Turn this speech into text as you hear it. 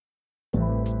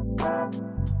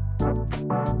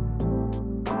I'm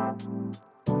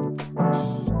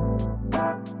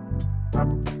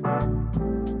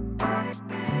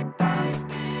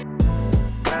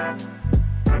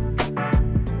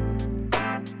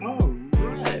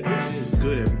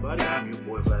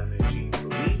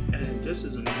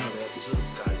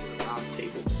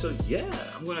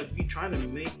going to be trying to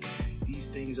make these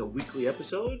things a weekly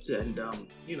episodes and,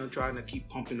 trying to keep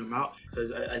pumping them out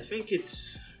because I think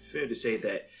it's fair to say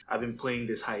that I've been playing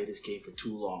this hiatus game for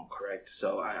too long, correct?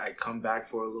 So I come back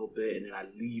for a little bit and then I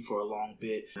leave for a long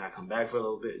bit and I come back for a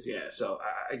little bit. Yeah, so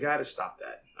I got to stop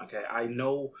that, okay? I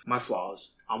know my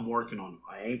flaws. I'm working on them.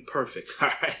 I ain't perfect, all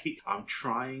right? I'm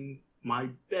trying my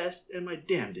best and my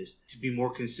damnedest to be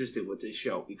more consistent with this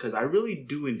show because I really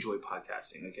do enjoy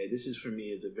podcasting. Okay, this is for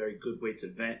me is a very good way to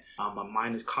vent. My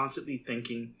mind is constantly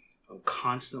thinking. I'm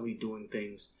constantly doing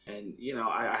things, and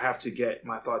I have to get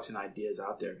my thoughts and ideas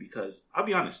out there because I'll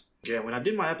be honest. Yeah, when I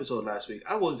did my episode last week,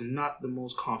 I was not the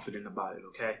most confident about it.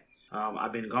 Okay,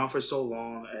 I've been gone for so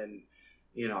long, and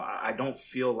I don't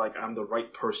feel like I'm the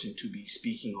right person to be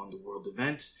speaking on the world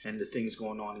events and the things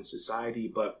going on in society,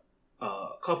 but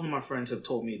a couple of my friends have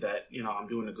told me that, I'm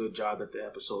doing a good job, that the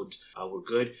episodes were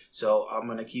good. So I'm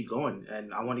going to keep going.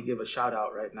 And I want to give a shout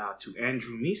out right now to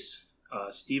Andrew Meese,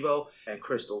 Stevo, and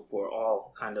Crystal for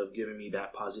all kind of giving me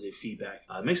that positive feedback.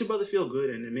 It makes my brother feel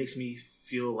good and it makes me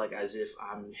feel like as if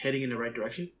I'm heading in the right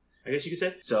direction, I guess you could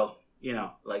say. So,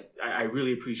 I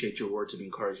really appreciate your words of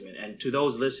encouragement. And to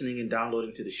those listening and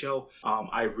downloading to the show,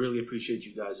 I really appreciate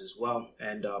you guys as well.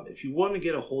 And if you want to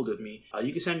get a hold of me,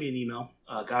 you can send me an email,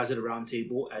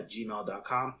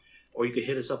 guysataroundtable@gmail.com, or you can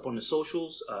hit us up on the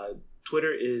socials.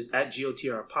 Twitter is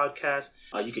 @GOTR Podcast.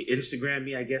 You can Instagram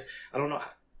me, I guess. I don't know.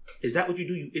 Is that what you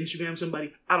do? You Instagram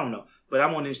somebody? I don't know. But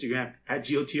I'm on Instagram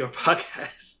 @GOTR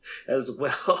Podcast as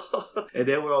well. And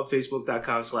then we're on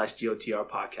Facebook.com/GOTR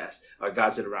Podcast, or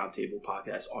Guys at the Roundtable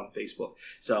Podcast on Facebook.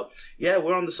 So, yeah,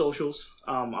 we're on the socials.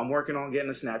 I'm working on getting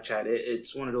a Snapchat.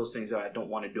 It's one of those things that I don't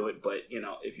want to do it. But,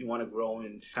 if you want to grow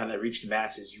and kind of reach the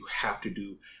masses, you have to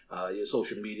do your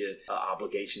social media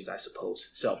obligations, I suppose.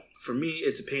 So, for me,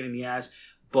 it's a pain in the ass.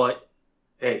 But,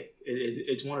 hey,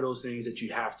 it's one of those things that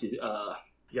you have to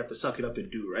suck it up and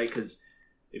do, right? Because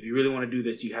if you really want to do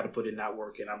this, you have to put in that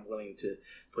work, and I'm willing to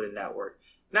put in that work.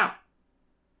 Now,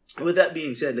 with that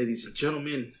being said, ladies and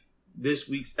gentlemen, this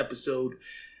week's episode,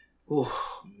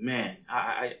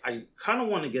 I kind of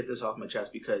want to get this off my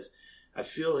chest because I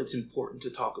feel it's important to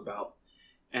talk about.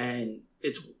 And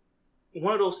it's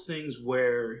one of those things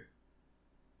where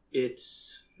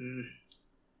it's,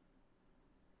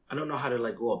 I don't know how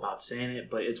to go about saying it,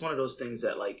 but it's one of those things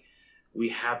that we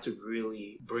have to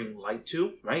really bring light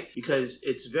to, right? Because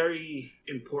it's very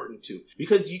important to.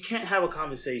 Because you can't have a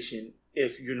conversation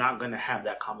if you're not going to have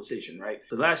that conversation, right?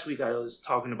 Because last week I was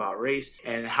talking about race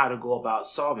and how to go about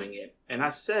solving it. And I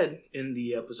said in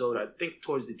the episode, I think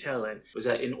towards the tail end, was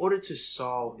that in order to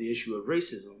solve the issue of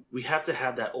racism, we have to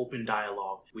have that open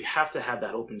dialogue. We have to have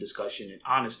that open discussion and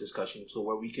honest discussion so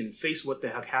where we can face what the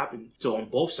heck happened so on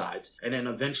both sides. And then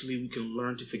eventually we can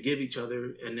learn to forgive each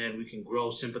other, and then we can grow,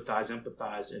 sympathize,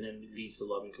 empathize, and then it leads to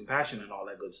love and compassion and all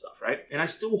that good stuff, right? And I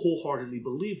still wholeheartedly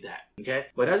believe that, okay?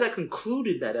 But as I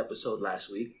concluded that episode last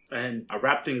week, and I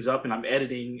wrapped things up and I'm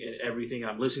editing and everything,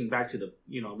 and I'm listening back to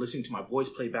listening to my voice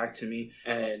play back to me,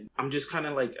 and I'm just kind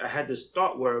of I had this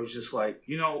thought where it was just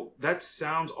that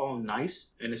sounds all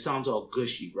nice and it sounds all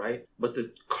gushy, right? But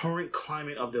the current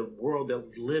climate of the world that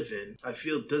we live in, I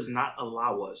feel does not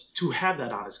allow us to have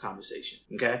that honest conversation,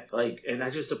 okay? And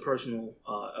that's just a personal,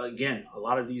 again, a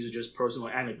lot of these are just personal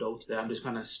anecdotes that I'm just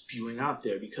kind of spewing out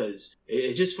there because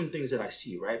it's just from things that I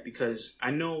see, right? Because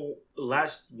I know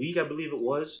last week, I believe it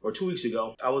was, or 2 weeks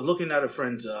ago, I was looking at a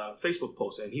friend's Facebook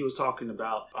post and he was talking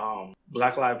about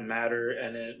Black Lives Matter,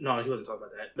 and then, no, he wasn't talking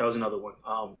about that. That was another one.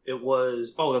 It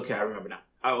was, I remember now.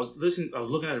 I was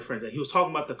looking at a friend and he was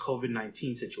talking about the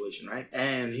COVID-19 situation, right?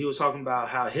 And he was talking about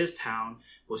how his town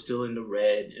was still in the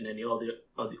red, and then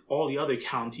all the other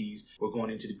counties were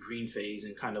going into the green phase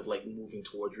and kind of moving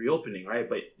towards reopening, right?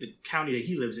 But the county that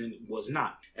he lives in was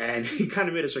not. And he kind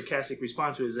of made a sarcastic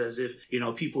response to it as if,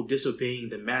 people disobeying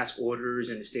the mask orders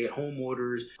and the stay-at-home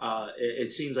orders.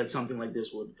 It seems like something like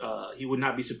this he would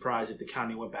not be surprised if the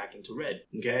county went back into red,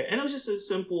 okay? And it was just a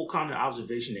simple kind of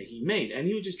observation that he made. And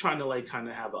he was just trying to kind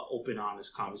of have an open,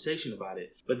 honest conversation about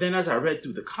it. But then as I read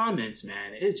through the comments,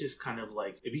 man, it just kind of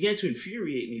it began to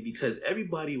infuriate me because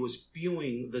everybody was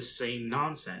spewing the same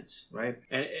nonsense, right?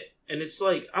 And And it's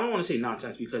like, I don't want to say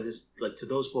nonsense because it's like, to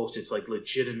those folks, it's like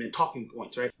legitimate talking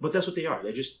points, right? But that's what they are.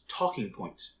 They're just talking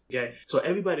points. Okay. So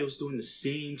everybody was doing the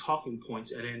same talking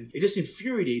points, and then it just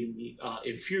infuriated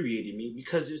me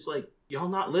because it's like, y'all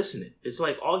not listening. It's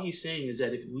like all he's saying is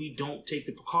that if we don't take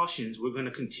the precautions, we're going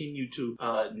to continue to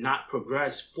not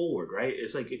progress forward, right?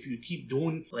 It's like if you keep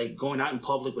doing, like, going out in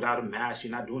public without a mask,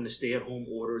 you're not doing the stay-at-home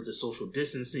orders, the social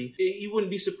distancing, you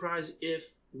wouldn't be surprised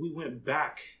if we went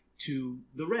back to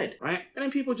the red, right? And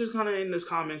then people just kind of in this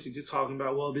comments are just talking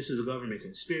about, well, this is a government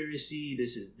conspiracy,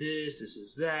 this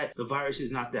is that, the virus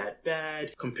is not that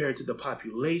bad compared to the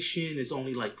population. It's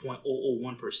only like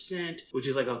 0.001%, which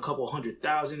is like a couple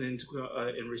 100,000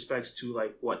 in respects to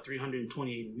like what,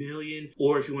 328 million,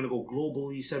 or if you want to go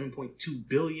globally, 7.2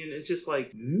 billion. It's just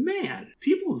like, man,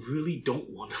 people really don't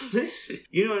want to listen.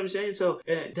 You know what I'm saying? So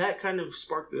that kind of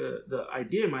sparked the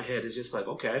idea in my head. Is just like,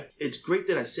 okay, it's great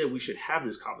that I said we should have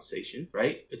this conversation,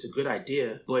 right? It's a good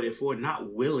idea, but if we're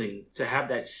not willing to have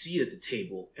that seat at the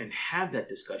table and have that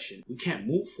discussion, we can't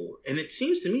move forward. And it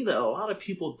seems to me that a lot of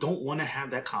people don't want to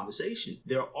have that conversation.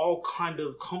 They're all kind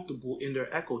of comfortable in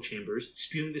their echo chambers,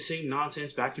 spewing the same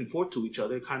nonsense back and forth to each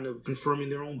other, kind of confirming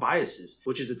their own biases,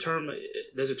 which is a term,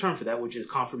 there's a term for that, which is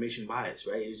confirmation bias,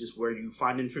 right? It's just where you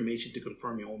find information to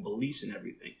confirm your own beliefs and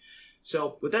everything.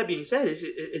 So with that being said,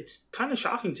 it's kind of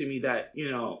shocking to me that, you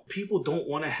know, people don't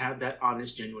want to have that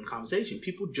honest, genuine conversation.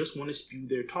 People just want to spew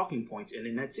their talking points, and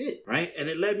then that's it, right? And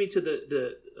it led me to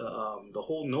the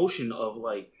whole notion of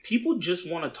like, people just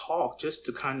want to talk just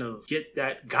to kind of get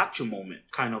that gotcha moment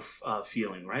kind of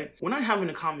feeling, right? We're not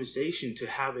having a conversation to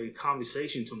have a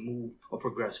conversation to move or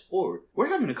progress forward. We're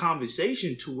having a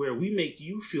conversation to where we make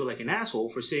you feel like an asshole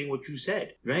for saying what you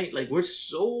said, right? Like, we're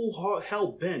so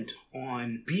hell bent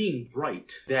on being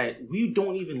right that we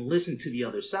don't even listen to the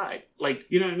other side. Like,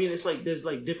 you know what I mean? It's like there's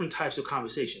like different types of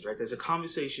conversations, right? There's a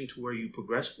conversation to where you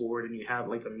progress forward and you have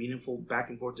like a meaningful back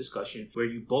and forth discussion where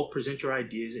you both present your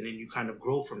ideas, and then you kind of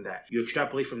grow from that. You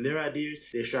extrapolate from their ideas,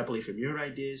 they extrapolate from your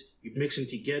ideas, you mix them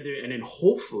together, and then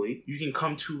hopefully you can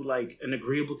come to like an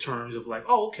agreeable terms of like,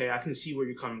 oh, okay, I can see where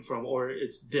you're coming from, or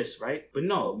it's this, right? But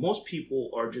no, most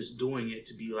people are just doing it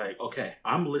to be like, okay,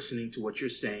 I'm listening to what you're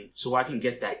saying so I can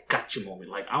get that gotcha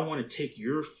moment. Like, I want to take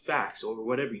your facts or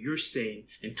whatever you're saying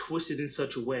and twist it in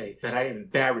such a way that I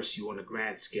embarrass you on a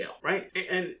grand scale, right?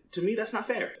 And to me, that's not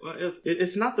fair.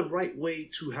 It's not the right way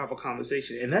to have a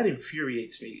conversation, and that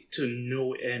infuriates me to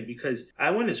no end, because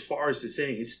I went as far as to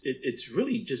saying it's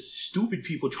really just stupid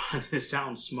people trying to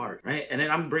sound smart, right? And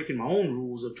then I'm breaking my own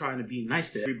rules of trying to be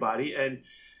nice to everybody, and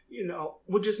you know,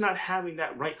 we're just not having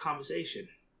that right conversation,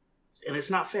 and it's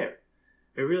not fair.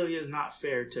 It really is not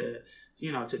fair to,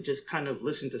 you know, to just kind of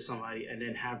listen to somebody and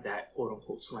then have that quote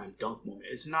unquote slam dunk moment.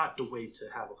 It's not the way to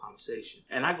have a conversation.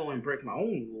 And I go and break my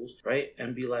own rules, right?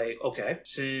 And be like, okay,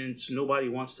 since nobody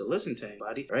wants to listen to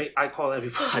anybody, right? I call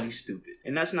everybody stupid.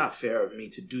 And that's not fair of me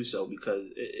to do so, because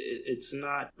it's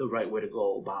not the right way to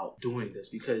go about doing this,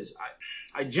 because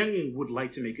I genuinely would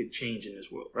like to make a change in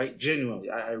this world, right? Genuinely.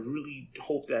 I really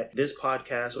hope that this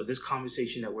podcast or this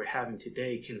conversation that we're having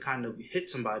today can kind of hit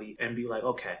somebody and be like,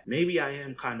 okay, maybe I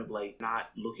am kind of like not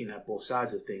looking at both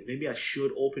sides of things. Maybe I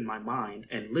should open my mind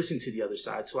and listen to the other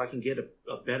side so I can get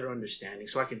a better understanding,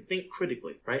 so I can think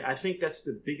critically, right? I think that's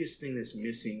the biggest thing that's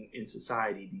missing in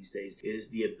society these days, is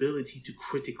the ability to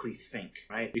critically think,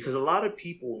 right? Because a lot of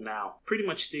people now pretty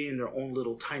much stay in their own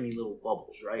little tiny little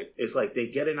bubbles, right? It's like they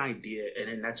get an idea and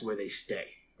then that's where they stay.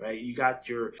 Right? You got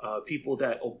your people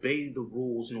that obey the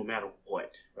rules no matter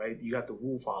what, right? You got the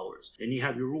rule followers, and you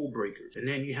have your rule breakers, and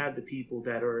then you have the people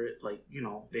that are like, you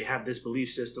know, they have this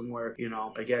belief system where, you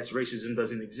know, I guess racism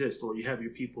doesn't exist, or you have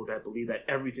your people that believe that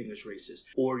everything is racist,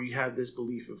 or you have this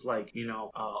belief of like, you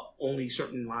know, only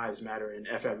certain lives matter and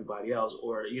F everybody else,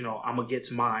 or, you know, I'm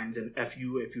against mines and F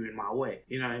you if you're in my way.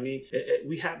 You know what I mean?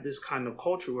 We have this kind of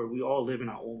culture where we all live in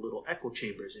our own little echo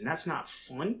chambers, and that's not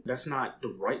fun. That's not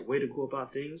the right way to go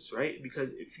about things. Right?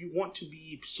 Because if you want to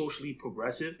be socially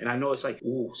progressive, and I know it's like,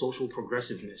 ooh, social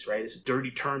progressiveness, right? It's a dirty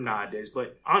term nowadays,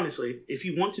 but honestly, if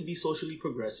you want to be socially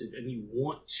progressive and you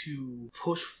want to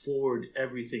push forward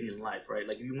everything in life, right?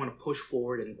 Like if you want to push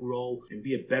forward and grow and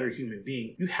be a better human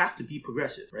being, you have to be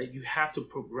progressive, right? You have to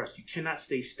progress. You cannot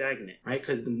stay stagnant, right?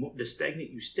 Because the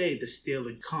stagnant you stay, the stale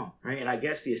you come, right? And I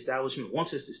guess the establishment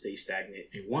wants us to stay stagnant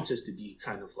and wants us to be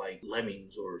kind of like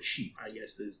lemmings or sheep, I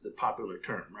guess is the popular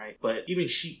term, right? But even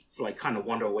sheep like kind of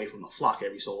wander away from the flock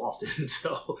every so often.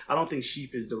 So I don't think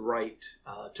sheep is the right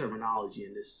terminology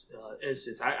in this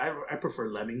instance. I prefer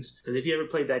lemmings, because if you ever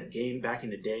played that game back in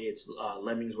the day, it's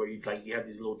lemmings, where you have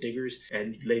these little diggers,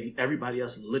 and everybody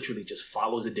else literally just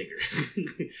follows the digger.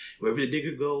 Wherever the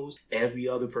digger goes, every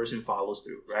other person follows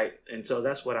through, right? And so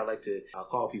that's what I like to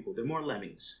call people. They're more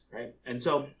lemmings, right? And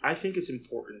so I think it's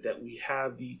important that we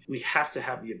have to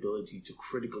have the ability to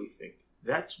critically think.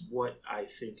 That's what I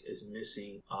think is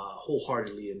missing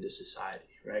wholeheartedly in this society,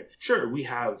 right? Sure, we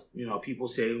have, people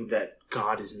say that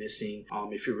God is missing.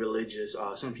 If you're religious,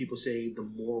 some people say the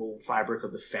moral fabric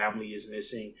of the family is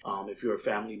missing. If you're a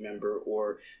family member,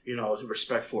 or,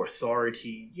 respect for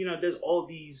authority, there's all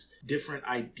these different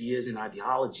ideas and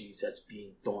ideologies that's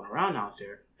being thrown around out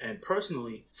there. And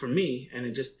personally, for me,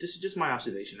 and this is just my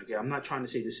observation, okay? I'm not trying to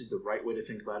say this is the right way to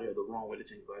think about it or the wrong way to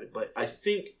think about it, but I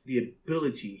think the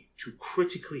ability to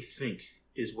critically think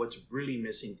is what's really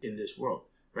missing in this world,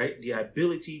 right? The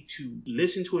ability to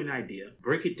listen to an idea,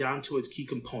 break it down to its key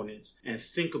components, and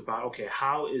think about, okay,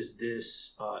 how is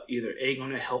this either A, going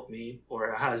to help me,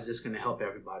 or how is this going to help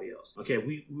everybody else? Okay,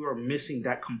 we are missing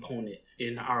that component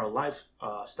in our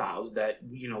lifestyle that,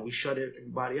 we shut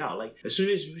everybody out. Like, as soon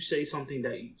as you say something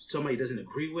that somebody doesn't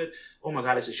agree with, oh my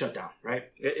God, it's a shutdown, right?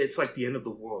 It's like the end of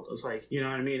the world. It's like, you know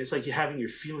what I mean? It's like you're having your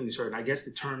feelings hurt. And I guess the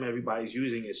term everybody's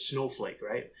using is snowflake,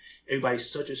 right? Everybody's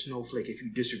such a snowflake if you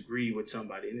disagree with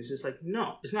somebody. And it's just like,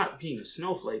 no, it's not being a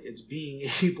snowflake. It's being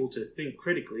able to think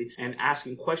critically and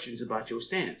asking questions about your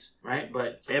stance, right?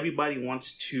 But everybody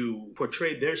wants to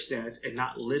portray their stance and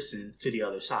not listen to the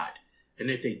other side. And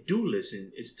if they do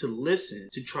listen, it's to listen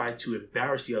to try to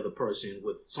embarrass the other person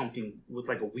with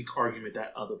like a weak argument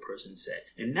that other person said.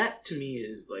 And that to me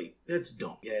is like, that's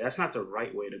dumb. Yeah, that's not the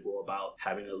right way to go about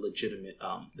having a legitimate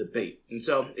debate. And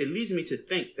so it leads me to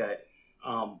think that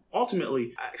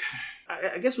ultimately,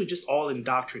 I guess we're just all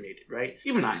indoctrinated, right?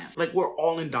 Even I am. Like, we're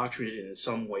all indoctrinated in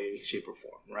some way, shape, or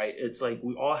form, right? It's like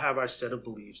we all have our set of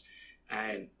beliefs,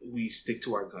 and we stick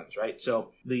to our guns, right?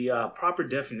 So the proper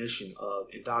definition of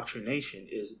indoctrination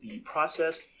is the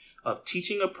process of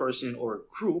teaching a person or a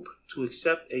group to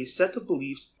accept a set of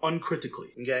beliefs uncritically,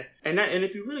 okay? And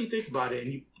if you really think about it,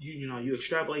 and you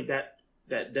extrapolate that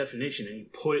definition and you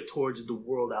put it towards the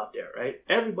world out there, right?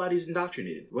 Everybody's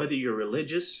indoctrinated. Whether you're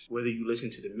religious, whether you listen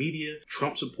to the media,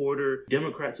 Trump supporter,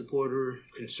 Democrat supporter,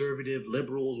 conservative,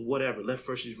 liberals, whatever, left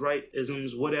versus right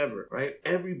isms, whatever, right?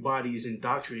 Everybody's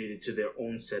indoctrinated to their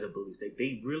own set of beliefs.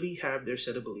 They really have their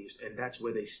set of beliefs, and that's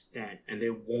where they stand, and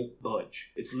they won't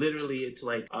budge. It's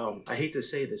like, I hate to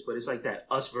say this, but it's like that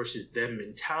us versus them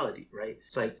mentality, right?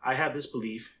 It's like, I have this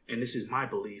belief, and this is my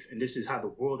belief, and this is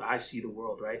how I see the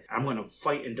world, right? I'm going to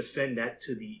fight and defend that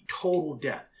to the total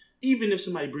death. Even if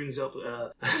somebody brings up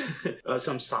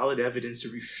some solid evidence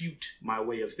to refute my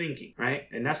way of thinking, right?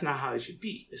 And that's not how it should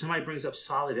be. If somebody brings up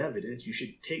solid evidence, you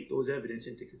should take those evidence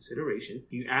into consideration.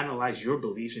 You analyze your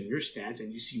beliefs and your stance,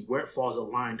 and you see where it falls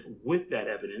aligned with that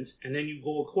evidence, and then you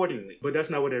go accordingly. But that's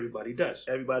not what everybody does.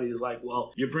 Everybody is like,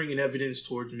 well, you're bringing evidence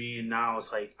towards me, and now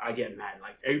it's like, I get mad.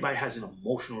 Like, everybody has an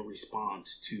emotional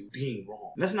response to being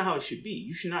wrong. And that's not how it should be.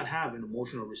 You should not have an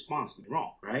emotional response to being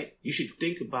wrong, right? You should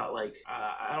think about, like,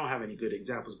 I don't have any good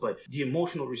examples, but the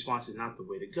emotional response is not the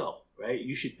way to go, right?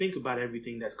 You should think about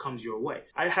everything that comes your way.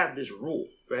 I have this rule,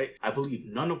 right? I believe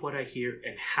none of what I hear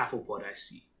and half of what I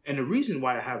see. And the reason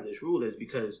why I have this rule is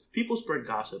because people spread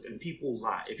gossip and people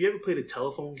lie. If you ever played a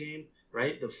telephone game,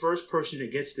 right, the first person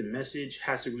that gets the message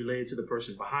has to relay it to the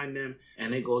person behind them,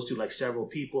 and it goes to like several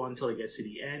people until it gets to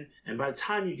the end. And by the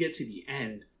time you get to the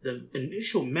end, the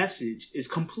initial message is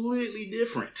completely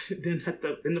different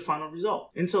than the final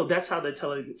result. And so that's how the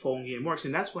telephone game works.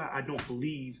 And that's why I don't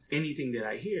believe anything that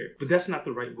I hear. But that's not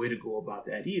the right way to go about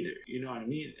that either. You know what I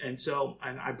mean? And so,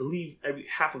 and I believe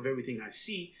half of everything I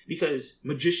see, because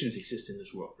magicians exist in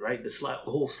this world, right? The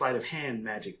whole sleight of hand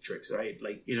magic tricks, right?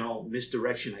 Like,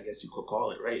 misdirection, I guess you could call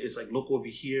it, right? It's like, look over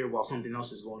here while something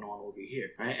else is going on over here,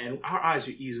 right? And our eyes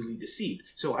are easily deceived.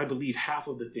 So I believe half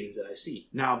of the things that I see.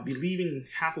 Now, believing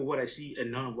half of what I see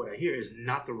and none of what I hear is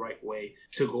not the right way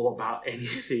to go about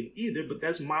anything either, but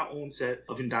that's my own set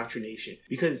of indoctrination,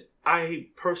 because I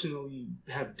personally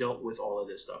have dealt with all of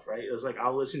this stuff, right? It's like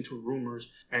I'll listen to rumors,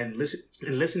 and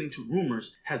listening to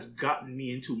rumors has gotten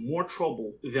me into more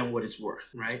trouble than what it's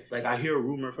worth, right? Like I hear a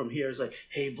rumor from here, it's like,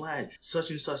 hey Vlad, such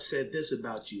and such said this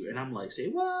about you. And I'm like, say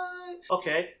what?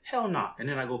 Okay, hell no. And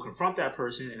then I go confront that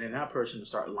person, and then that person will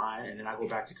start lying, and then I go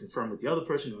back to confirm with the other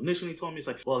person who initially told me. It's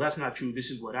like, well, that's not true. This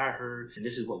is what I heard, and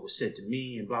this is what was said to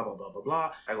me, and blah, blah, blah, blah,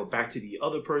 blah. I go back to the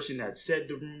other person that said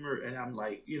the rumor, and I'm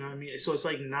like, you know what I mean? So it's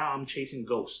like now I'm chasing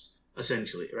ghosts,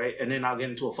 essentially, right? And then I'll get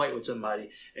into a fight with somebody,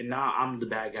 and now I'm the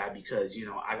bad guy because,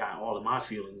 I got all of my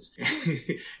feelings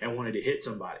and wanted to hit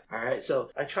somebody, all right? So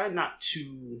I try not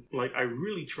to, I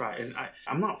really try, and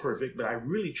I'm not perfect, but I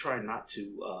really try not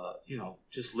to,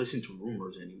 just listen to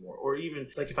rumors anymore. Or even,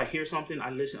 if I hear something,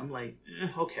 I listen, I'm like,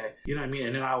 okay, you know what I mean?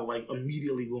 And then I'll,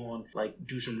 immediately go on,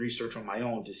 do some research on my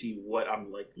own to see what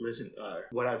I'm,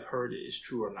 what I've heard is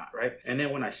true or not, right? And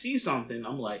then when I see something,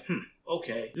 I'm like,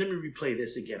 okay, let me replay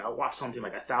this again. I'll watch something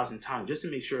 1,000 times just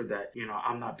to make sure that,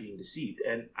 I'm not being deceived.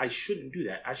 And I shouldn't do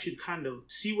that. I should kind of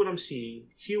see what I'm seeing,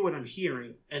 hear what I'm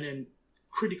hearing, and then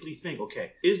critically think,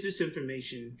 okay, is this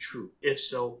information true? If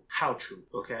so, how true?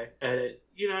 Okay?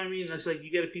 You know what I mean? It's you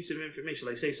get a piece of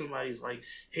information. Say somebody's like,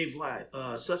 hey,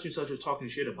 Vlad, such and such was talking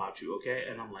shit about you, okay?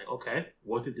 And I'm like, okay,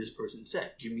 what did this person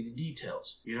say? Give me the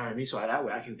details. You know what I mean? So that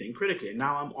way I can think critically. And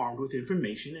now I'm armed with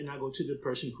information, and I go to the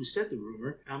person who said the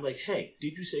rumor, and I'm like, hey,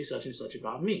 did you say such and such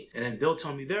about me? And then they'll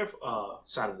tell me their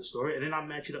side of the story, and then I'll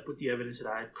match it up with the evidence that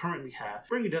I currently have,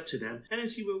 bring it up to them, and then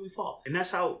see where we fall. And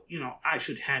that's how, I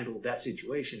should handle that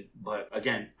situation. But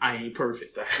again, I ain't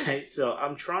perfect, all right? So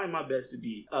I'm trying my best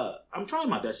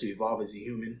to evolve as a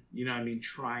human, you know what I mean?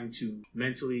 Trying to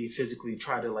mentally, physically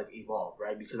try to evolve,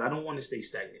 right? Because I don't want to stay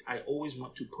stagnant. I always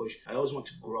want to push. I always want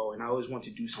to grow, and I always want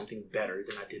to do something better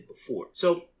than I did before.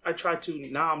 So I try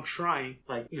to, now I'm trying,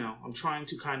 I'm trying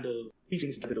to kind of see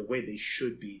things the way they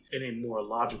should be in a more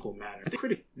logical manner.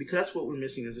 Because that's what we're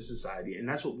missing as a society, and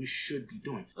that's what we should be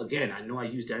doing. Again, I know I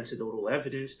used anecdotal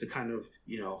evidence to kind of,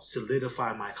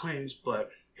 solidify my claims, but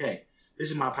hey, this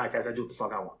is my podcast. I do what the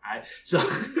fuck I want. All right? So,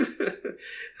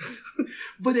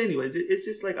 but anyways, it's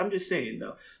just I'm just saying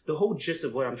though, the whole gist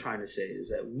of what I'm trying to say is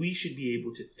that we should be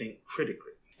able to think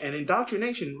critically. And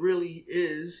indoctrination really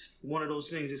is one of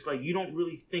those things. It's you don't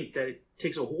really think that it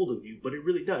takes a hold of you, but it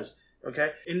really does.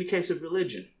 Okay. In the case of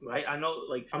religion, right? I know,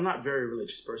 I'm not a very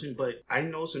religious person, but I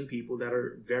know some people that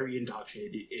are very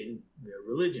indoctrinated in their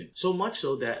religion. So much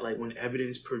so that, when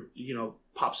evidence,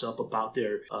 pops up about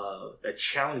their, that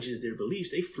challenges their beliefs,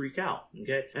 they freak out.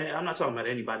 Okay. And I'm not talking about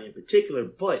anybody in particular,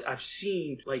 but I've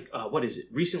seen, what is it?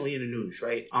 Recently in the news,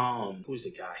 right? Who's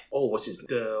the guy? Oh, what's his name?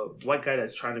 The white guy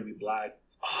that's trying to be black.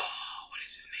 Oh, what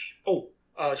is his name?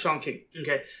 Shaun King.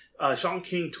 Okay. Shaun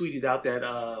King tweeted out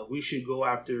that we should go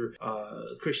after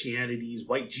Christianity's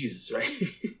white Jesus, right?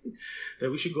 That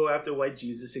we should go after white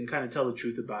Jesus and kind of tell the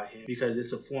truth about him because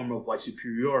it's a form of white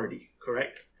superiority,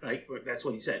 correct? Right? That's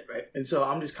what he said, right? And so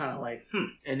I'm just kind of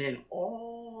And then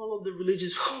all of the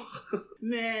religious,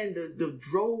 man, the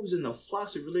droves and the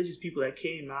flocks of religious people that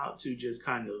came out to just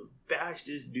kind of bash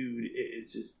this dude,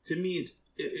 it's just, to me,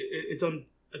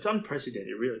 it's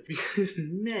unprecedented, really, because,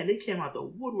 man, they came out the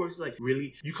woodworks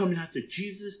really? You coming after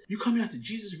Jesus? You coming after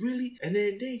Jesus, really? And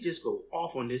then they just go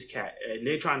off on this cat, and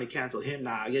they're trying to cancel him.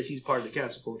 Now, I guess he's part of the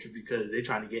cancel culture because they're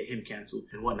trying to get him canceled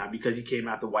and whatnot because he came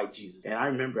after white Jesus. And I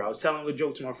remember I was telling a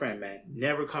joke to my friend, man,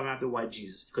 never come after white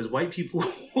Jesus because white people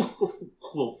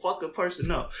will fuck a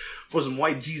person up for some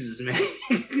white Jesus, man.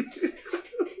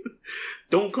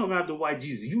 Don't come after white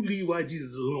Jesus. You leave white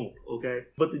Jesus alone, okay?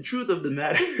 But the truth of the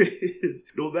matter is,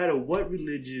 no matter what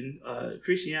religion,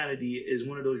 Christianity is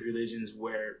one of those religions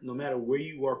where no matter where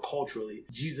you are culturally,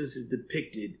 Jesus is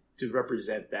depicted to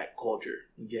represent that culture.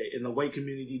 Okay, in the white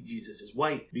community, Jesus is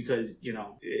white because,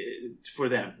 it's for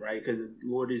them, right? Because the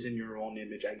Lord is in your own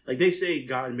image. They say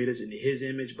God made us in his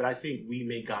image, but I think we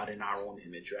make God in our own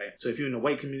image, right? So if you're in the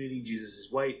white community, Jesus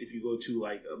is white. If you go to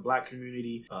a black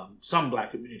community, some black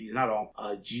communities, not all,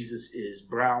 Jesus is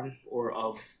brown or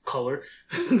of color,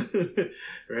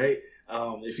 right?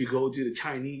 If you go to the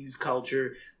Chinese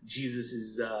culture, Jesus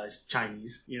is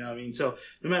Chinese. You know what I mean? So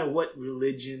no matter what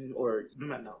religion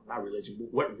not religion,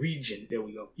 but what region, there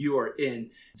we go, you are in,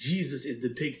 Jesus is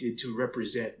depicted to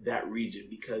represent that region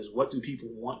because what do people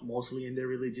want mostly in their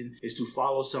religion is to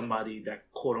follow somebody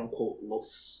that quote unquote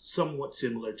looks somewhat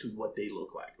similar to what they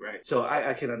look like, right? So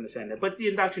I can understand that. But the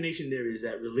indoctrination there is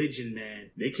that religion,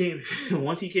 man, they came,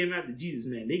 once he came after Jesus,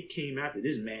 man, they came after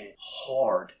this man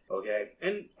hard. Okay.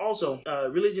 And also,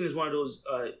 religion is one of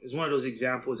those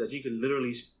examples that you can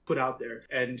literally put out there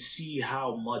and see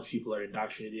how much people are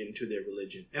indoctrinated into their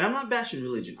religion. And I'm not bashing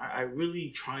religion. I really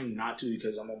trying not to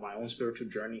because I'm on my own spiritual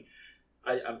journey.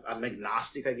 I'm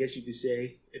agnostic, I guess you could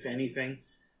say, if anything.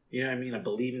 You know what I mean? I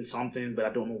believe in something, but I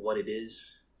don't know what it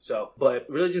is. So, but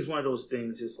religion is one of those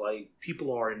things, it's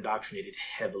people are indoctrinated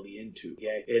heavily into,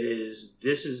 okay?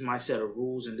 This is my set of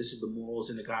rules and this is the morals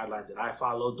and the guidelines that I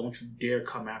follow. Don't you dare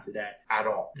come after that at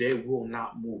all. They will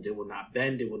not move. They will not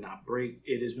bend. They will not break.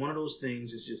 It is one of those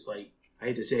things, it's just I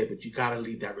hate to say it, but you gotta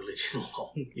leave that religion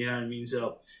alone. You know what I mean?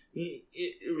 So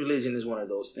religion is one of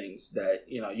those things that,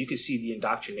 you could see the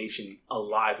indoctrination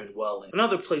alive and well. And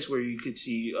another place where you could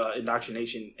see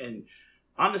indoctrination, and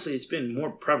honestly, it's been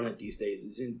more prevalent these days,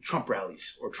 is in Trump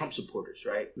rallies or Trump supporters,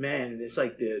 right? Man, it's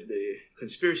like the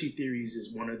conspiracy theories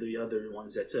is one of the other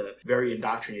ones that's very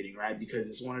indoctrinating, right? Because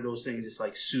it's one of those things, it's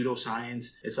like pseudoscience.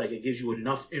 It's like it gives you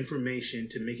enough information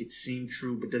to make it seem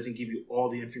true, but doesn't give you all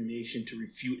the information to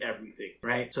refute everything,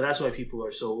 right? So that's why people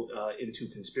are so into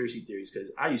conspiracy theories,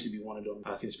 because I used to be one of them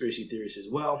conspiracy theorists as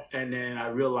well. And then I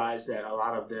realized that a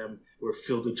lot of them were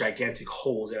filled with gigantic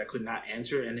holes that I could not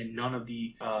answer. And then none of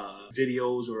the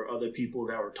videos or other people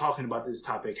that were talking about this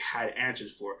topic had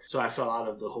answers for. So I fell out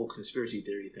of the whole conspiracy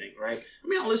theory thing, right? I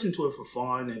mean, I listen to it for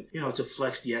fun and, to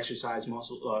flex the exercise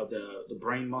muscle, the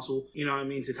brain muscle,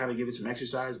 to kind of give it some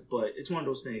exercise. But it's one of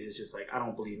those things, it's just like, I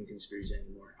don't believe in conspiracy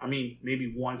anymore. I mean,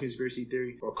 maybe one conspiracy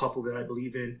theory or a couple that I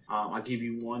believe in. I'll give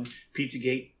you one.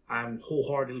 Pizzagate. I'm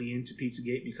wholeheartedly into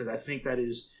Pizzagate because I think that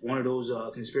is one of those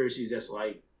conspiracies that's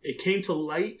like, it came to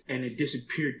light and it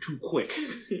disappeared too quick.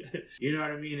 You know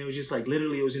what I mean? It was just like,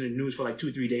 literally, it was in the news for like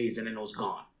 2-3 days and then it was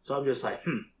gone. So I'm just like,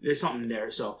 there's something there.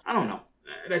 So I don't know.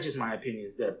 That's just my opinion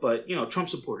is that. But, Trump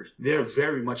supporters, they're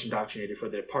very much indoctrinated for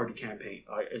their party campaign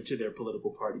into their political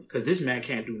party. Because this man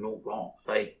can't do no wrong.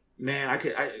 Like, man,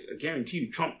 I guarantee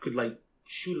you, Trump could like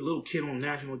shoot a little kid on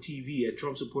national TV and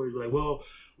Trump supporters were like, well,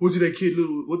 what did that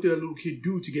little kid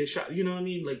do to get shot? You know what I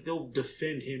mean? Like, they'll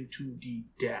defend him to the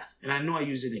death. And I know I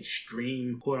use an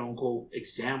extreme, quote unquote,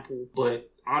 example,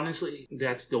 but honestly,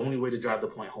 that's the only way to drive the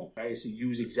point home, right? Is to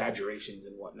use exaggerations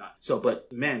and whatnot. So,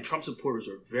 but man, Trump supporters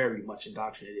are very much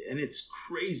indoctrinated. And it's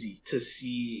crazy to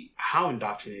see how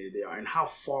indoctrinated they are and how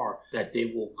far that they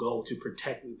will go to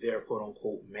protect their, quote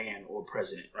unquote, man or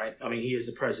president, right? I mean, he is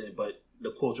the president, but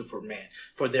the quotes are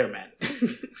for their man.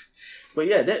 But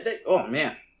yeah, oh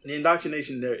man. The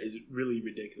indoctrination there is really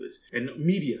ridiculous. And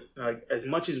media, like, as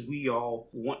much as we all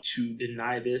want to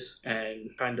deny this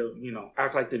and kind of,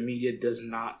 act like the media does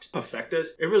not affect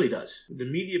us, it really does. The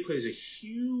media plays a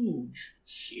huge,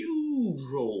 huge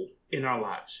role in our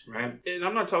lives, right? And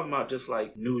I'm not talking about just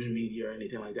like news media or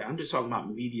anything like that. I'm just talking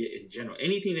about media in general.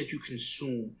 Anything that you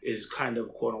consume is kind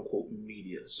of quote unquote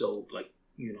media. So like,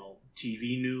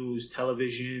 TV news,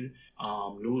 television,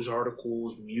 news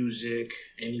articles, music,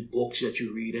 any books that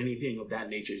you read, anything of that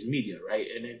nature is media, right?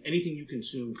 And then anything you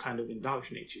consume kind of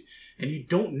indoctrinates you. And you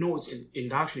don't know it's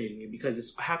indoctrinating you because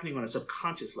it's happening on a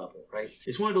subconscious level, right?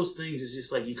 It's one of those things, it's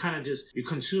just like you're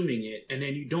consuming it and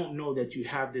then you don't know that you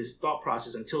have this thought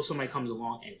process until somebody comes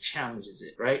along and challenges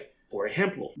it, right? For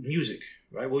example, music,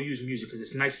 right? We'll use music because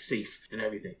it's nice, safe, and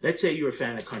everything. Let's say you're a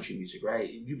fan of country music, right?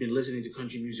 You've been listening to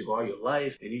country music all your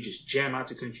life, and you just jam out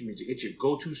to country music. It's your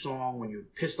go-to song when you're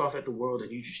pissed off at the world, and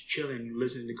you just chilling, and you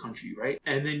listening to country, right?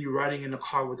 And then you're riding in the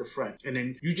car with a friend, and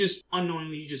then you just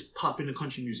unknowingly pop in the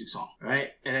country music song, right?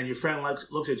 And then your friend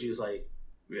looks at you, is like,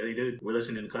 really, dude? We're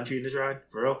listening to country in this ride?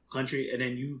 For real? Country? And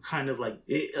then you kind of like,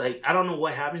 I don't know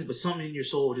what happens, but something in your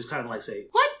soul will just kind of like say,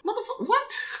 what? Motherfucker,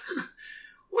 what?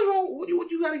 What's wrong?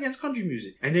 What you got against country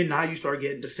music? And then now you start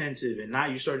getting defensive, and now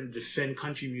you're starting to defend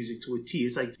country music to a T.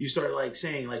 It's like you start like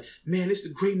saying like, man, it's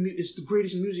the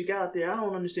greatest music out there. I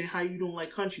don't understand how you don't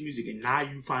like country music. And now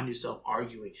you find yourself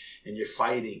arguing, and you're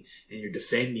fighting, and you're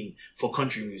defending for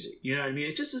country music. You know what I mean?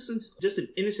 It's just an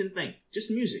innocent thing,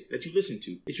 just music that you listen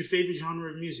to. It's your favorite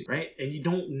genre of music, right? And you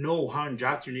don't know how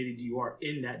indoctrinated you are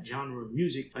in that genre of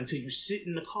music until you sit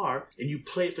in the car and you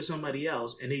play it for somebody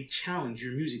else, and they challenge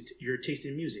your music, your taste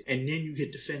in music. And then you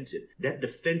get defensive. That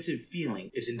defensive feeling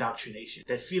is indoctrination.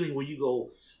 That feeling where you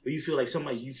feel like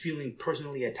you feeling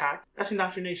personally attacked, that's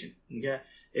indoctrination. Okay?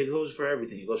 It goes for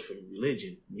everything. It goes for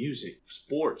religion, music,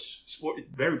 sports. Sport,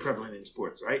 very prevalent in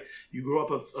sports, right? You grow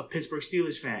up a Pittsburgh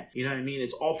Steelers fan. You know what I mean?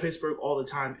 It's all Pittsburgh all the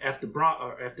time. F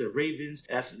the Ravens,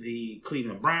 F the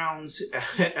Cleveland Browns,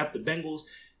 F the Bengals.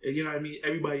 You know what I mean?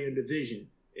 Everybody in the division.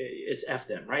 It's F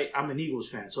them, right? I'm an Eagles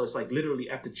fan, so it's like literally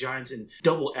F the Giants and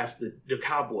double F the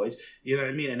Cowboys, you know what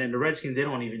I mean? And then the Redskins, they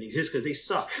don't even exist because they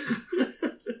suck.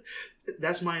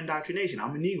 That's my indoctrination.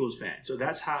 I'm an Eagles fan, so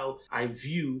that's how I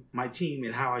view my team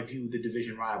and how I view the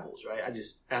division rivals, right? I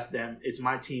just F them. It's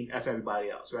my team, F everybody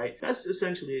else, right? That's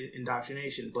essentially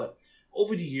indoctrination, but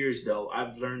over the years, though,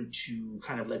 I've learned to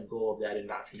kind of let go of that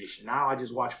indoctrination. Now I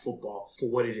just watch football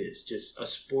for what it is, just a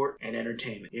sport and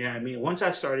entertainment. You know what I mean? Once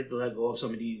I started to let go of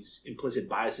some of these implicit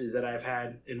biases that I've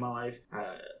had in my life,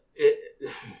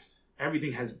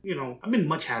 everything has, I've been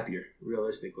much happier,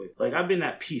 realistically. Like, I've been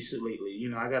at peace lately.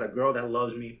 I got a girl that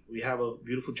loves me. We have a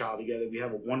beautiful child together. We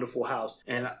have a wonderful house.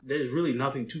 And there's really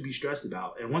nothing to be stressed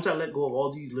about. And once I let go of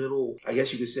all these little, I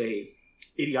guess you could say,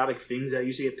 idiotic things that I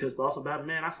used to get pissed off about,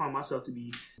 man, I find myself to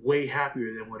be way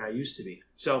happier than what I used to be.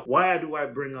 So why do I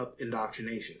bring up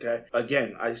indoctrination? Okay.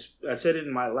 Again, I said it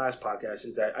in my last podcast,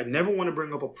 is that I never want to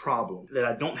bring up a problem that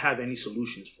I don't have any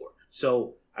solutions for.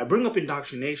 So I bring up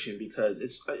indoctrination because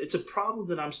it's a problem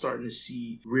that I'm starting to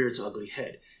see rear its ugly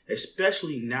head,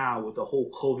 especially now with the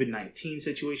whole COVID-19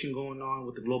 situation going on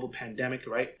with the global pandemic,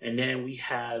 right? And then we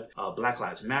have Black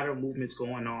Lives Matter movements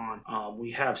going on.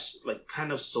 We have like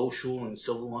kind of social and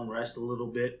civil unrest a little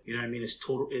bit. You know what I mean?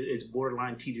 It's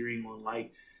borderline teetering on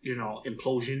like, you know,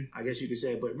 implosion, I guess you could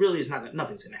say, but really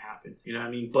nothing's going to happen. You know what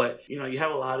I mean? But, you know, you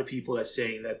have a lot of people that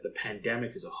saying that the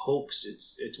pandemic is a hoax.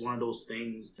 It's one of those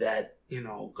things that, you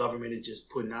know, government is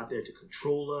just putting out there to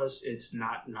control us. It's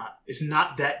not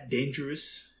that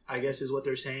dangerous, I guess is what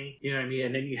they're saying. You know what I mean?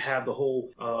 And then you have the whole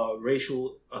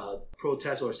racial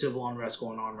protest or civil unrest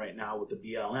going on right now with the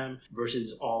BLM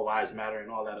versus all lives matter and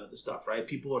all that other stuff, right?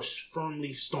 People are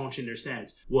firmly staunch in their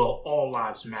stance. Well, all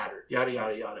lives matter, yada,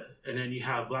 yada, yada. And then you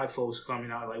have black folks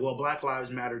coming out like, well, black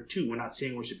lives matter too. We're not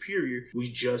saying we're superior. We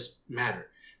just matter,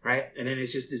 right? And then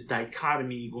it's just this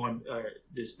dichotomy going,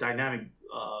 this dynamic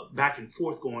back and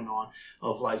forth going on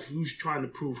of like who's trying to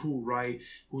prove who right,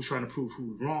 who's trying to prove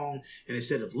who's wrong. And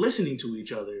instead of listening to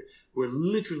each other, we're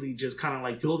literally just kind of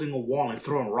like building a wall and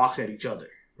throwing rocks at each other,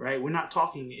 right? We're not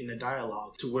talking in a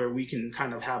dialogue to where we can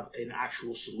kind of have an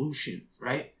actual solution,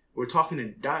 right? We're talking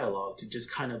in dialogue to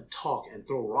just kind of talk and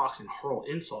throw rocks and hurl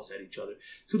insults at each other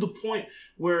to the point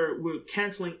where we're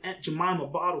canceling Aunt Jemima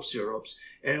bottle syrups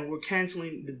and we're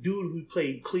canceling the dude who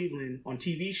played Cleveland on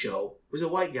TV show was a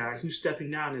white guy who's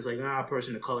stepping down and is like, a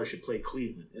person of color should play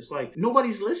Cleveland. It's like,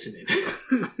 nobody's listening.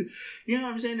 You know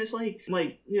what I'm saying? It's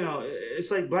like, you know, it's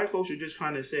like black folks are just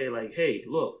trying to say like, hey,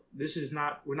 look,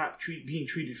 we're not being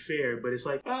treated fair, but it's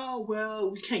like, oh, well,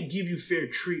 we can't give you fair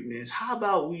treatments. How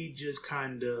about we just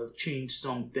kind of change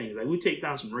some things? Like we take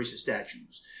down some racist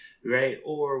statues, right?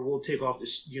 Or we'll take off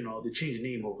this, you know, the change the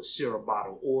name of a syrup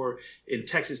bottle. Or in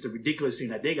Texas, the ridiculous thing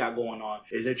that they got going on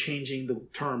is they're changing the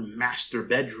term master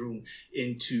bedroom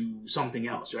into something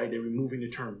else, right? They're removing the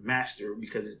term master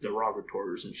because it's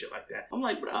derogatory or some shit like that. I'm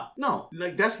like, bruh, no,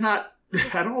 like that's not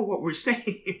at all what we're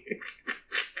saying.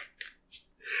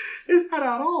 It's not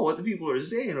at all what the people are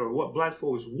saying or what black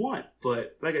folks want.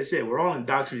 But like I said, we're all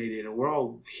indoctrinated and we're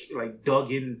all like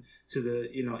dug into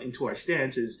into our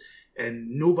stances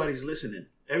and nobody's listening.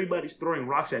 Everybody's throwing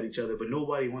rocks at each other, but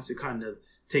nobody wants to kind of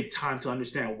take time to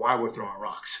understand why we're throwing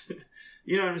rocks.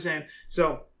 You know what I'm saying?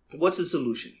 So what's the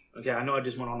solution? Okay, I know I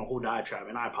just went on a whole diatribe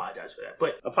and I apologize for that.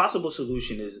 But a possible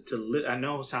solution is I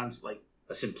know it sounds like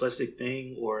a simplistic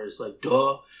thing or it's like,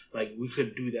 duh, like we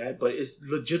could do that, but it's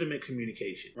legitimate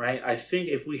communication, right? I think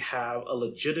if we have a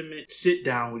legitimate sit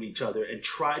down with each other and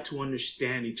try to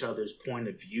understand each other's point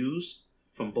of views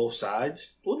from both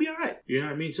sides, we'll be all right. You know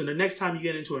what I mean? So the next time you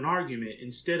get into an argument,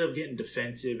 instead of getting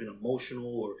defensive and emotional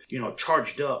or,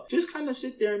 charged up, just kind of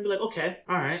sit there and be like, okay,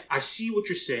 all right, I see what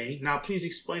you're saying. Now please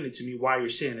explain it to me why you're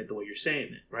saying it the way you're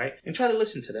saying it, right? And try to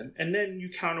listen to them. And then you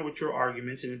counter with your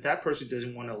arguments. And if that person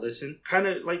doesn't want to listen, kind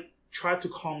of like try to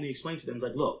calmly explain to them,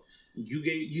 like, look,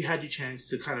 you had your chance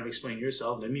to kind of explain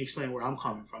yourself. Let me explain where I'm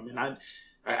coming from. And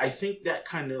I think that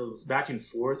kind of back and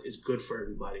forth is good for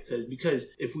everybody because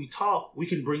if we talk, we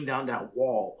can bring down that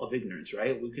wall of ignorance,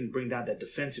 right? We can bring down that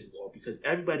defensive wall because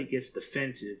everybody gets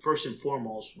defensive first and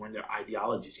foremost when their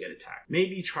ideologies get attacked.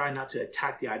 Maybe try not to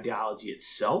attack the ideology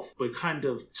itself, but kind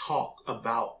of talk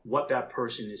about what that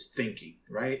person is thinking,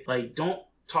 right? Like don't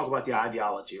talk about the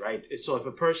ideology, right? So if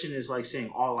a person is like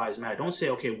saying all lives matter, don't say,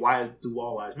 okay, why do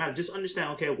all lives matter? Just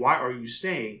understand, okay, why are you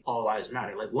saying all lives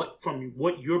matter? Like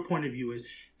what your point of view is,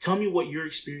 tell me what your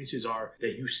experiences are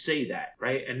that you say that,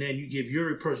 right? And then you give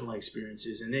your personal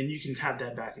experiences and then you can have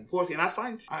that back and forth. And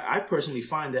I personally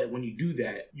find that when you do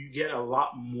that, you get a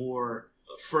lot more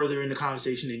further in the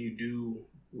conversation than you do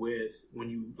with when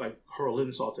you like hurl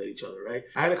insults at each other, right?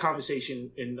 I had a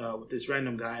conversation with this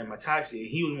random guy in my taxi and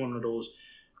he was one of those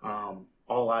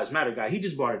all lives matter guy. He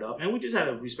just brought it up and we just had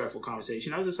a respectful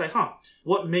conversation. I was just like,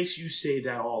 what makes you say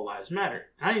that all lives matter?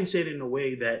 I didn't say it in a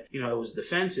way that, it was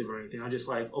defensive or anything. I'm just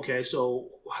like, okay, so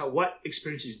what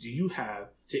experiences do you have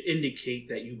to indicate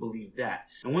that you believe that?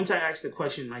 And once I asked the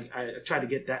question, like I tried to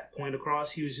get that point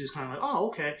across, he was just kind of like, oh,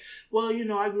 okay. Well,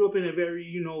 I grew up in a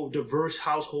very, diverse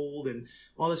household and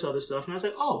all this other stuff. And I was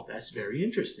like, oh, that's very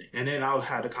interesting. And then I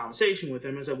had a conversation with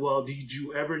him and said, well, did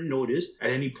you ever notice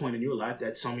at any point in your life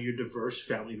that some of your diverse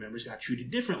family members got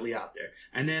treated differently out there?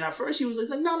 And then at first he was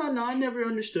like, no, I never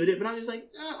understood it. But I was like,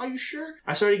 are you sure?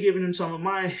 I started giving him some of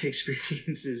my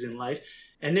experiences in life.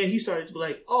 And then he started to be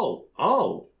like,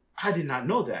 oh, I did not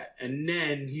know that. And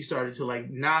then he started to like,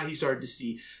 now he started to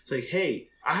see, it's like, hey,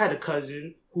 I had a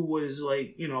cousin who was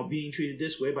like, you know, being treated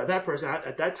this way by that person.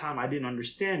 At that time, I didn't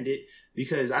understand it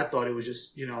because I thought it was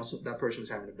just, you know, that person was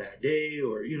having a bad day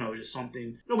or, you know, just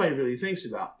something nobody really thinks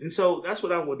about. And so that's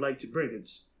what I would like to bring.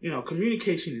 It's, you know,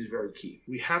 communication is very key.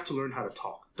 We have to learn how to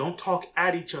talk. Don't talk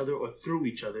at each other or through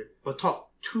each other, but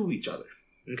talk to each other.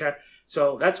 Okay?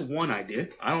 So that's one idea.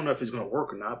 I don't know if it's going to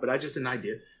work or not, but that's just an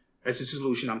idea. That's a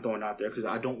solution I'm throwing out there because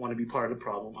I don't want to be part of the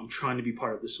problem. I'm trying to be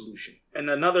part of the solution. And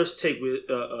another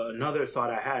another thought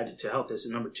I had to help this,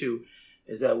 and number 2,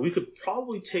 is that we could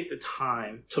probably take the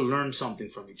time to learn something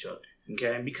from each other.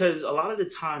 Okay? And because a lot of the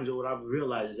times what I've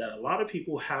realized is that a lot of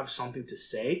people have something to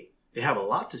say. They have a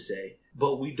lot to say,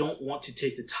 but we don't want to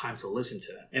take the time to listen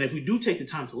to them. And if we do take the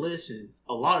time to listen,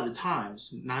 a lot of the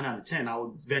times, 9 out of 10, I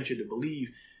would venture to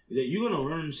believe is that you're going to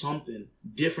learn something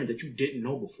different that you didn't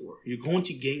know before. You're going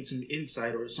to gain some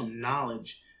insight or some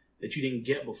knowledge that you didn't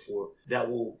get before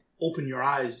that will open your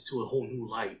eyes to a whole new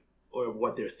light or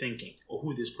what they're thinking or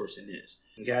who this person is.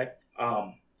 Okay?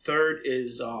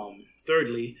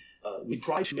 Thirdly, we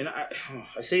try to, and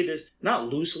I say this not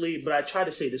loosely, but I try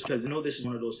to say this because I know this is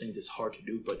one of those things that's hard to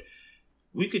do, but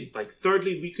we could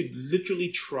literally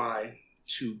try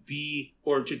to be,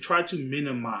 or to try to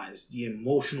minimize the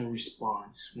emotional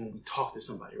response when we talk to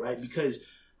somebody, right? Because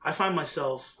I find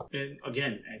myself, and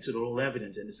again, anecdotal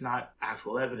evidence, and it's not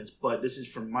actual evidence, but this is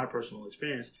from my personal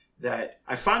experience, that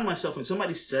I find myself when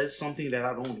somebody says something that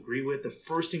I don't agree with, the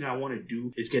first thing I want to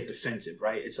do is get defensive,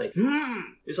 right? It's like,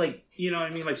 it's like, you know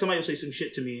what I mean? Like somebody will say some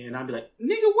shit to me and I'll be like,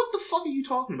 nigga, what the fuck are you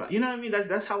talking about? You know what I mean?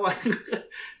 That's how I,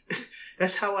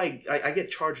 that's how I get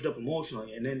charged up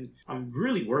emotionally. And then I'm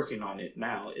really working on it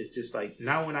now. It's just like,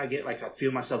 now when I get like, I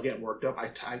feel myself getting worked up, I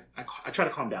try to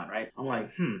calm down, right? I'm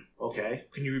like, okay.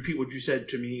 Can you repeat what you said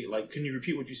to me? Like, can you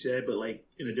repeat what you said, but like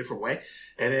in a different way?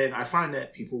 And then I find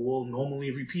that people will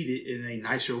normally repeat it in a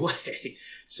nicer way.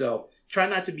 So try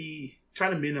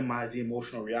to minimize the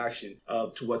emotional reaction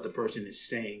to what the person is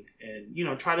saying, and, you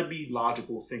know, try to be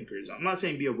logical thinkers. I'm not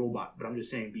saying be a robot, but I'm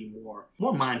just saying be more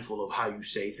mindful of how you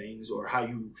say things or how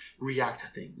you react to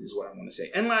things is what I want to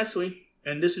say. And lastly,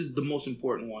 and this is the most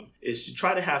important one, is to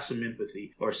try to have some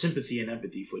empathy or sympathy and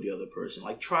empathy for the other person.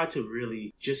 Like try to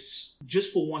really just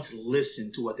for once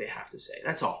listen to what they have to say.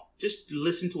 That's all. Just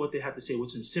listen to what they have to say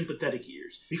with some sympathetic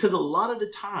ears. Because a lot of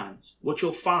the times, what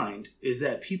you'll find is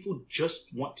that people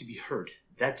just want to be heard.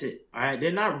 That's it. All right?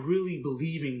 They're not really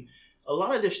believing. A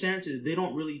lot of their stances, they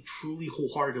don't really truly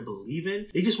wholeheartedly believe in.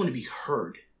 They just want to be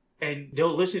heard. And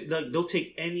they'll listen, they'll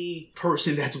take any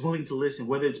person that's willing to listen,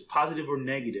 whether it's positive or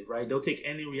negative, right? They'll take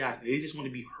any reaction. They just want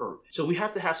to be heard. So we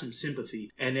have to have some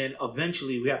sympathy. And then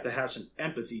eventually we have to have some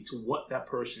empathy to what that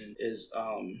person is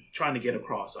trying to get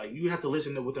across. Like you have to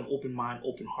listen to with an open mind,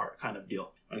 open heart kind of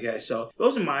deal. Okay, so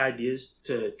those are my ideas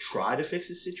to try to fix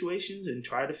the situations and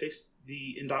try to fix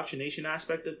the indoctrination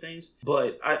aspect of things.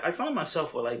 But I found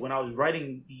myself like when I was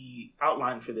writing the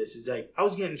outline for this, is like I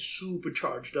was getting super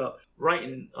charged up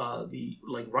writing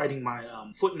writing my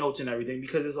footnotes and everything,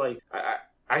 because it's like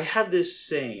I have this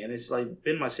saying, and it's like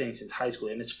been my saying since high school,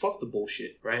 and it's fuck the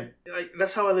bullshit, right? Like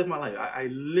that's how I live my life. I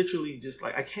literally just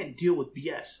like I can't deal with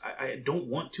BS. I don't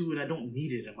want to, and I don't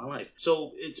need it in my life.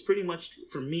 So it's pretty much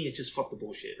for me, it's just fuck the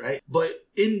bullshit, right? But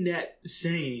in that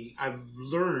saying, I've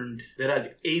learned that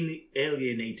I've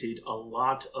alienated a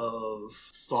lot of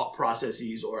thought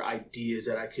processes or ideas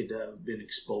that I could have been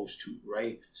exposed to,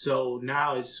 right? So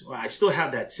now I still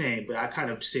have that saying, but I kind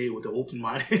of say it with an open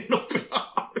mind and open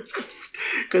heart.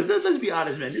 Because let's be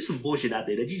honest, man, there's some bullshit out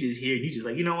there that you just hear and you just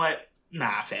like, you know what?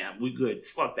 Nah, fam, we good.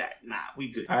 Fuck that. Nah, we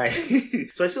good. All right.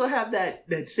 So I still have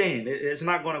that saying. It's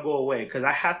not going to go away because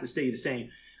I have to stay the same.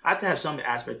 I have to have some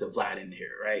aspect of Vlad in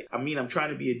here, right? I mean, I'm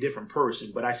trying to be a different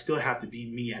person, but I still have to be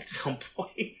me at some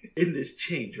point in this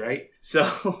change, right?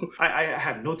 So I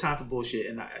have no time for bullshit,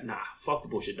 and fuck the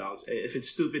bullshit, dogs. If it's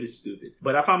stupid, it's stupid.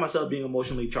 But I found myself being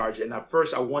emotionally charged, and at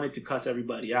first I wanted to cuss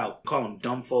everybody out, call them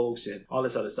dumb folks and all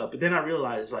this other stuff. But then I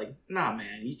realized, like, nah,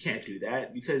 man, you can't do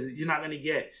that because you're not going to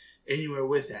get anywhere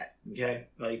with that. Okay,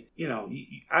 like, you know,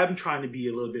 I'm trying to be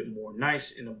a little bit more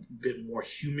nice and a bit more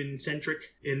human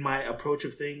centric in my approach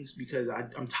of things, because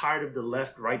I'm tired of the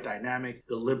left-right dynamic,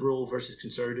 the liberal versus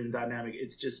conservative dynamic.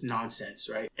 It's just nonsense,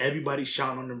 right? Everybody's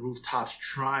shouting on the rooftops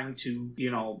trying to,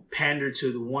 you know, pander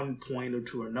to the one point or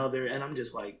to another, and I'm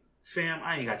just like, fam,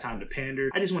 I ain't got time to pander.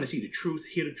 I just want to see the truth,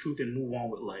 hear the truth, and move on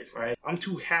with life, right? I'm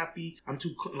too happy. I'm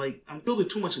building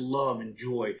too much love and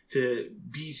joy to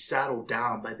be saddled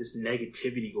down by this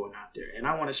negativity going out there. And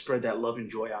I want to spread that love and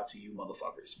joy out to you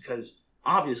motherfuckers, because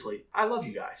obviously I love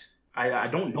you guys. I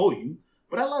don't know you,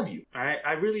 But I love you.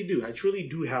 I really do. I truly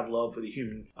do have love for the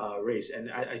human race.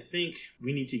 And I think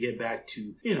we need to get back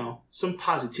to, some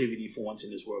positivity for once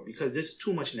in this world, because there's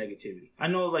too much negativity. I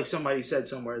know, like somebody said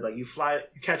somewhere, like you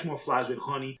catch more flies with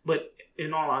honey, but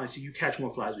in all honesty, you catch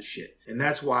more flies with shit. And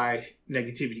that's why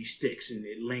negativity sticks and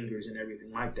it lingers and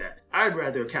everything like that. I'd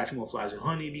rather catch more flies with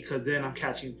honey, because then I'm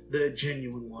catching the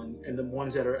genuine one and the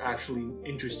ones that are actually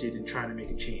interested in trying to make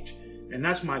a change. And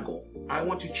that's my goal. I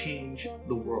want to change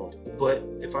the world. But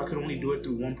if I could only do it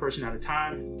through one person at a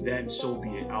time, then so be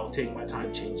it. I'll take my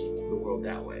time changing the world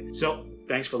that way. So,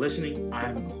 thanks for listening.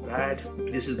 I'm glad.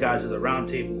 This is Guys of the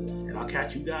Roundtable, and I'll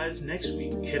catch you guys next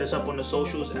week. Hit us up on the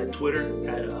socials at Twitter,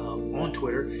 on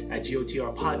Twitter at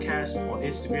GOTR Podcast, on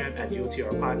Instagram at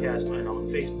GOTR Podcast, and on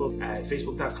Facebook at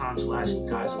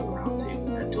facebook.com/Guys of the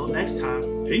Roundtable. Until next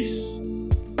time, peace.